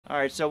All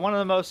right, so one of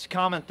the most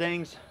common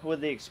things with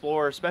the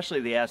Explorer,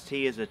 especially the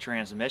ST, is the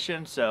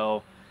transmission.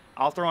 So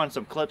I'll throw in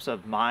some clips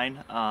of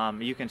mine.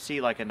 You can see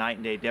like a night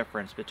and day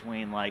difference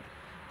between like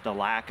the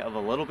lack of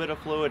a little bit of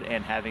fluid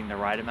and having the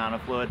right amount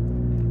of fluid.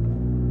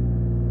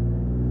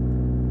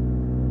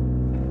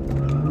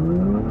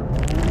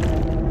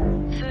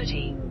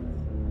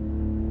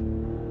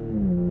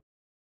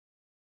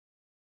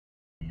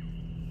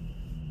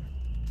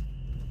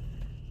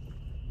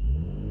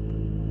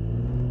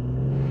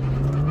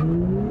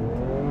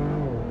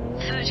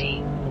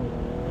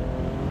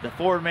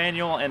 The Ford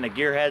manual and the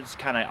gearheads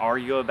kind of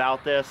argue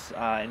about this,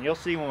 and you'll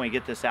see when we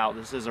get this out,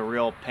 this is a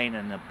real pain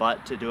in the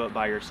butt to do it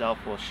by yourself.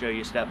 We'll show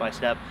you step by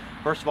step.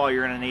 First of all,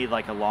 you're going to need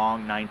like a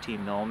long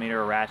 19mm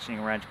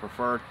ratcheting wrench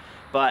preferred.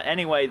 But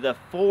anyway, the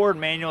Ford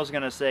manual is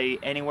going to say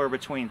anywhere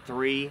between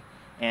 3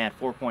 and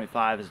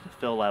 4.5 is the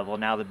fill level.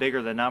 Now, the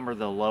bigger the number,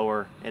 the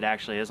lower it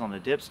actually is on the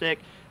dipstick.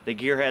 The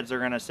gearheads are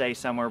going to say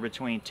somewhere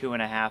between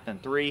 2.5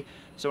 and 3.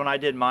 So when I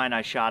did mine,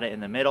 I shot it in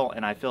the middle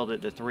and I filled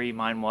it to 3.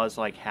 Mine was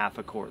like half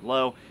a quart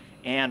low.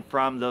 And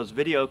from those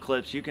video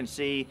clips, you can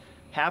see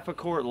half a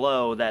quart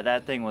low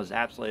that thing was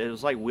absolutely, it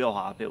was like wheel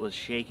hop. It was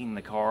shaking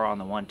the car on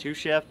the 1-2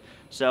 shift.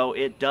 So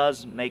it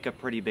does make a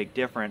pretty big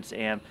difference.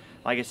 And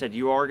like I said,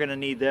 you are going to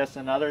need this.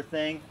 Another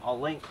thing, I'll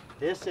link,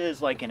 this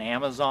is like an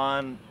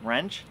Amazon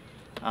wrench.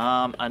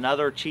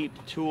 Another cheap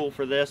tool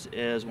for this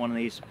is one of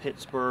these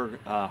Pittsburgh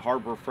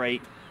Harbor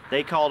Freight.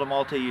 They called a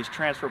multi-use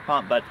transfer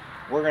pump, but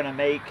we're going to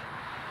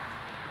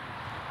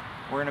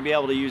be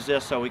able to use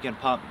this so we can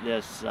pump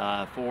this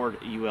Ford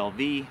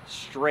ULV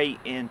straight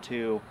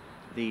into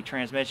the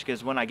transmission,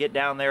 because when I get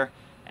down there,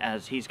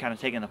 as he's kind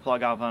of taking the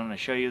plug off, I'm going to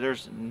show you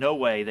there's no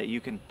way that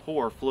you can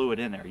pour fluid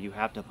in there. You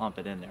have to pump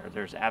it in there.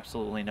 There's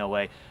absolutely no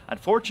way.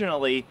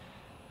 Unfortunately,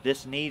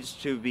 this needs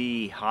to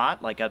be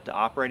hot, like up to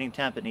operating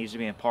temp. It needs to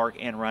be in park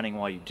and running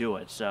while you do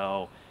it.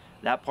 So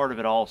that part of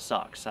it all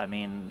sucks. I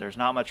mean, there's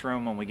not much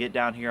room. When we get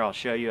down here, I'll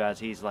show you as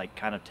he's like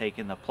kind of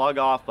taking the plug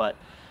off, but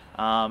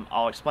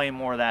I'll explain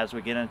more of that as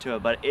we get into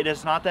it. But it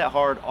is not that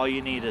hard. All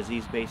you need is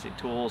these basic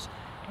tools,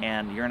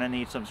 and you're gonna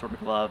need some sort of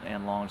glove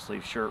and long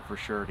sleeve shirt for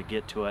sure to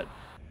get to it.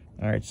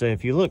 All right, so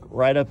if you look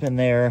right up in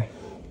there,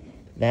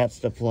 that's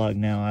the plug.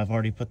 Now I've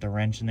already put the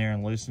wrench in there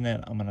and loosened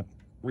it. I'm gonna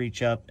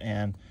reach up,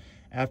 and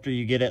after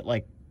you get it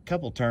like a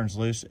couple turns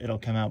loose, it'll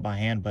come out by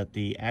hand, but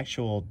the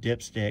actual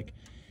dipstick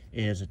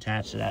is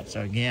attached to that.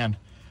 So again,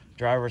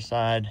 driver's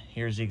side,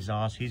 here's the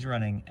exhaust. He's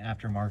running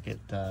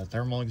aftermarket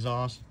thermal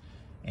exhaust,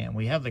 and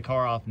we have the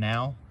car off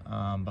now,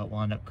 but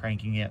we'll end up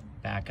cranking it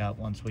back up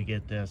once we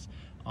get this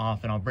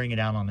off, and I'll bring it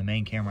out on the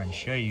main camera and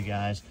show you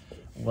guys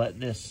what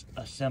this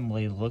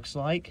assembly looks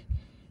like,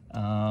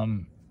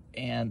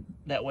 and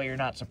that way you're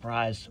not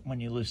surprised when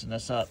you loosen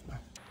this up.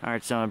 All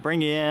right, so I'm gonna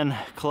bring you in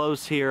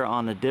close here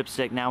on the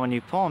dipstick. Now when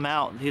you pull them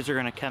out, these are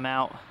gonna come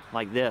out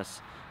like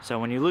this. So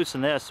when you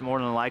loosen this, more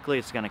than likely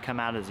it's gonna come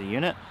out as a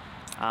unit.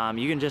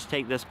 You can just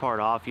take this part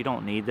off. You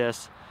don't need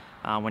this.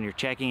 When you're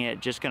checking it,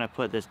 just gonna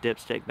put this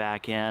dipstick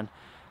back in.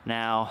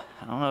 Now,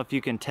 I don't know if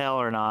you can tell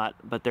or not,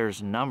 but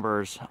there's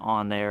numbers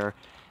on there.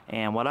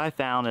 And what I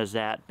found is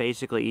that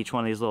basically each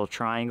one of these little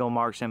triangle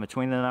marks in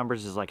between the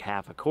numbers is like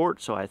half a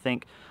quart. So I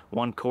think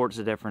 1 quart's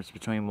the difference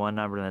between one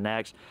number and the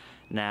next.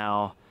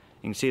 Now,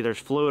 you can see there's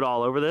fluid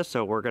all over this.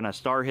 So we're gonna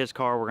start his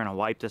car, we're gonna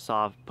wipe this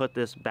off, put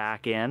this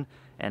back in,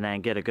 and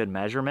then get a good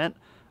measurement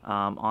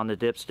on the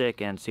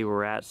dipstick and see where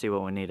we're at, see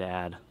what we need to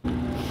add.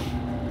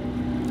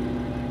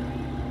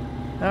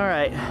 All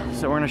right,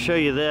 so we're gonna show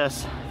you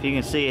this. If you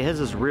can see,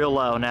 his is real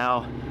low.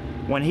 Now,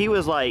 when he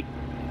was like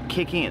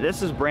kicking it,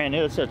 this is brand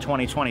new, it's a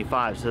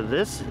 2025, so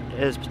this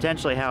is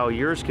potentially how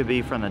yours could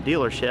be from the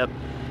dealership.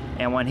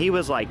 And when he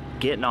was like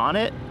getting on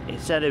it, he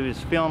said it was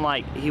feeling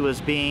like he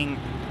was being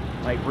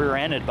like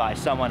rear-ended by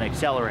someone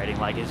accelerating,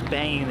 like it's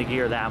banging the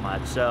gear that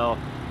much. So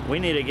we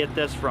need to get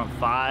this from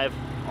 5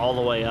 all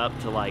the way up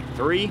to like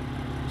 3.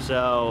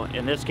 So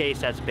in this case,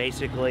 that's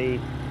basically,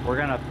 we're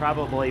gonna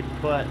probably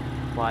put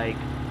like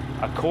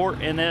a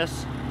quart in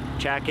this,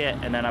 check it,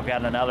 and then I've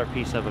got another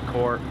piece of a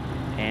quart,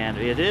 and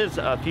it is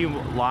a few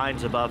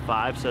lines above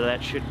 5, so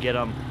that should get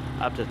them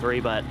up to 3.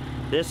 But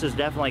this is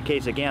definitely a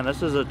case, again,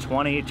 this is a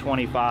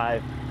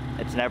 2025,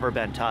 it's never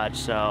been touched,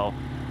 so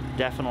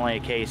definitely a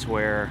case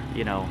where,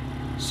 you know,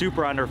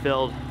 super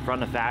underfilled from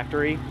the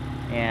factory,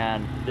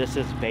 and this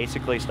is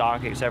basically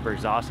stock except for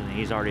exhaust, and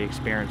he's already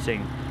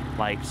experiencing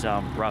like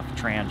some rough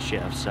trans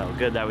shifts. So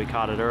good that we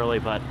caught it early.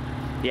 But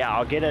yeah,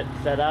 I'll get it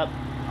set up,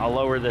 I'll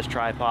lower this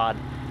tripod,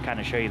 kind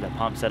of show you the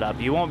pump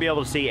setup. You won't be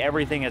able to see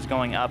everything is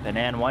going up and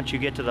in. Once you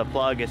get to the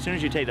plug, as soon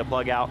as you take the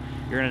plug out,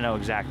 you're gonna know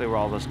exactly where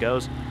all this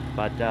goes.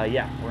 But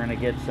yeah, we're gonna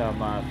get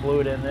some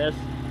fluid in this,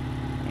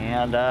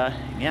 and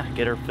yeah,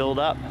 get her filled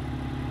up.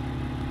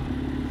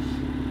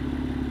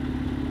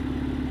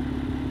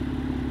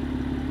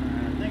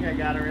 I think I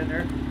got her in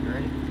there. You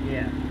ready?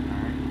 Yeah.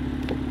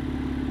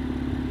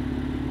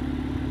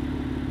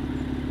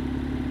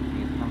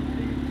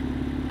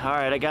 All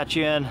right, I got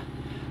you in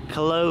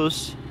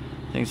close.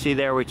 You can see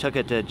there we took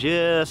it to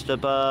just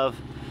above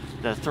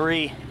The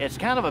 3, it's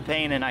kind of a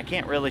pain, and I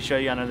can't really show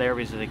you under there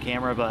because of the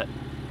camera, but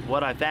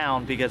what I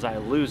found, because I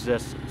lose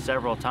this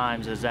several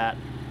times, is that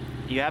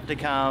you have to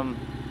come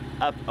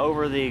up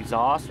over the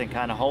exhaust and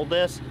kind of hold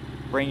this,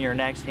 bring your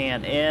next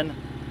hand in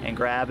and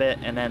grab it,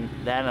 and then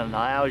that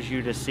allows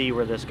you to see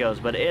where this goes.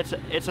 But it's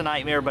a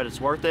nightmare, but it's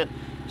worth it.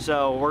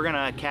 So we're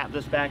gonna cap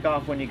this back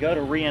off. When you go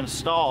to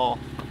reinstall,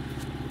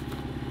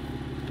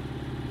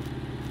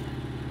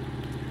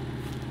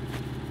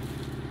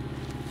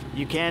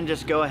 you can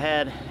just go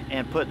ahead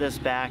and put this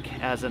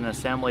back as an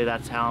assembly.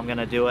 That's how I'm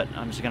gonna do it.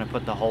 I'm just gonna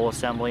put the whole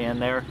assembly in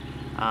there.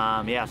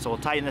 Yeah, so we'll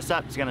tighten this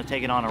up. It's gonna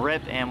take it on a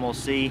rip, and we'll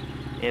see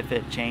if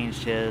it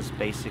changed his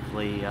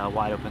basically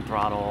wide open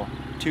throttle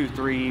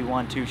 2-3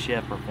 1-2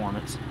 shift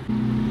performance.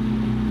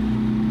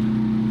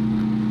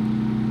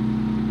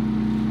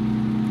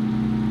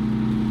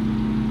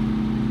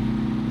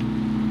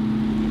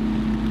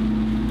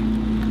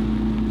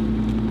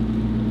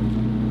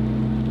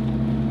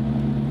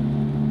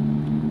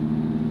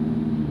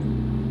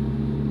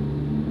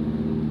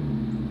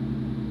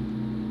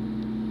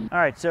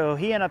 All right, so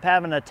he ended up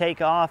having to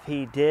take off.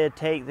 He did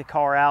take the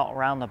car out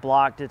around the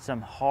block, did some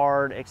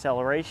hard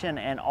acceleration,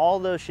 and all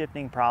those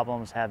shifting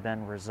problems have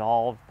been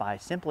resolved by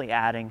simply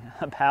adding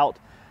about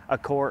a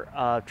quart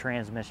of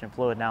transmission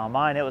fluid. Now in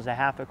mine, it was a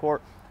half a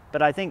quart,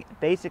 but I think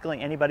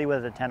basically anybody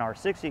with a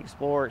 10R60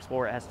 Explorer,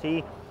 Explorer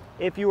ST,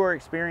 if you are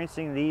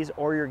experiencing these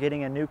or you're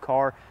getting a new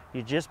car,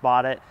 you just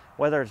bought it,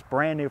 whether it's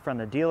brand new from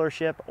the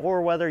dealership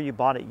or whether you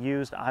bought it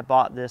used. I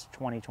bought this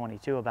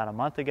 2022 about a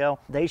month ago.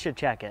 They should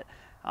check it.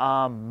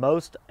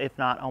 Most, if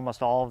not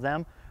almost all of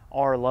them,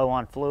 are low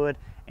on fluid,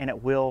 and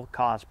it will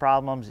cause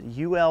problems.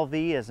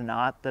 ULV is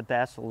not the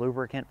best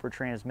lubricant for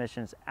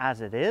transmissions as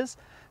it is,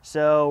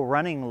 so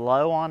running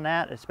low on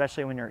that,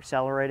 especially when you're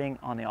accelerating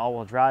on the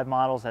all-wheel drive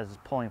models as it's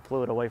pulling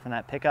fluid away from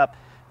that pickup,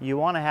 you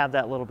want to have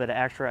that little bit of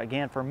extra.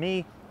 Again, for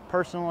me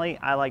personally,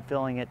 I like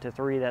filling it to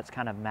 3. That's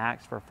kind of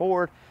max for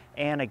Ford,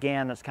 and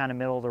again, that's kind of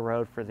middle of the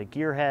road for the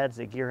gearheads.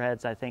 The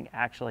gearheads, I think,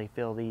 actually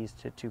fill these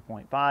to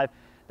 2.5.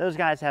 Those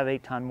guys have a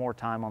ton more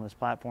time on this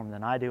platform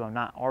than I do. I'm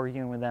not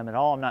arguing with them at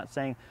all. I'm not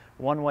saying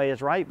one way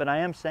is right, but I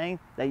am saying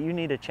that you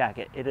need to check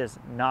it. It is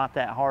not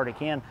that hard.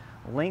 Again,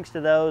 links to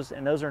those,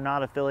 and those are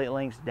not affiliate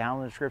links, down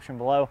in the description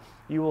below.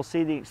 You will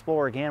see the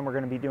Explorer again. We're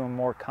going to be doing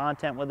more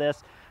content with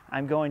this.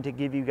 I'm going to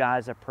give you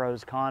guys a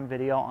pros con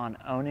video on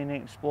owning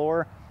an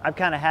Explorer. I've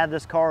kind of had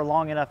this car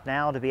long enough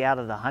now to be out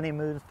of the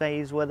honeymoon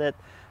phase with it.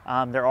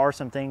 There are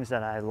some things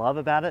that I love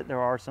about it.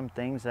 There are some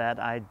things that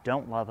I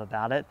don't love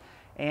about it.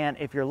 And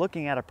if you're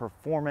looking at a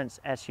performance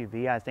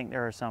SUV, I think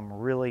there are some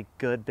really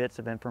good bits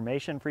of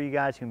information for you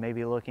guys who may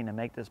be looking to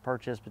make this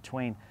purchase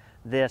between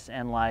this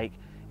and like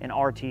an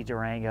RT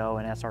Durango,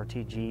 an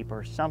SRT Jeep,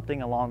 or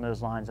something along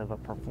those lines of a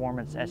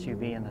performance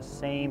SUV in the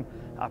same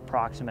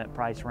approximate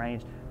price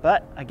range.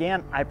 But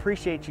again, I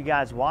appreciate you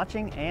guys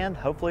watching, and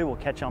hopefully we'll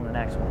catch you on the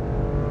next one.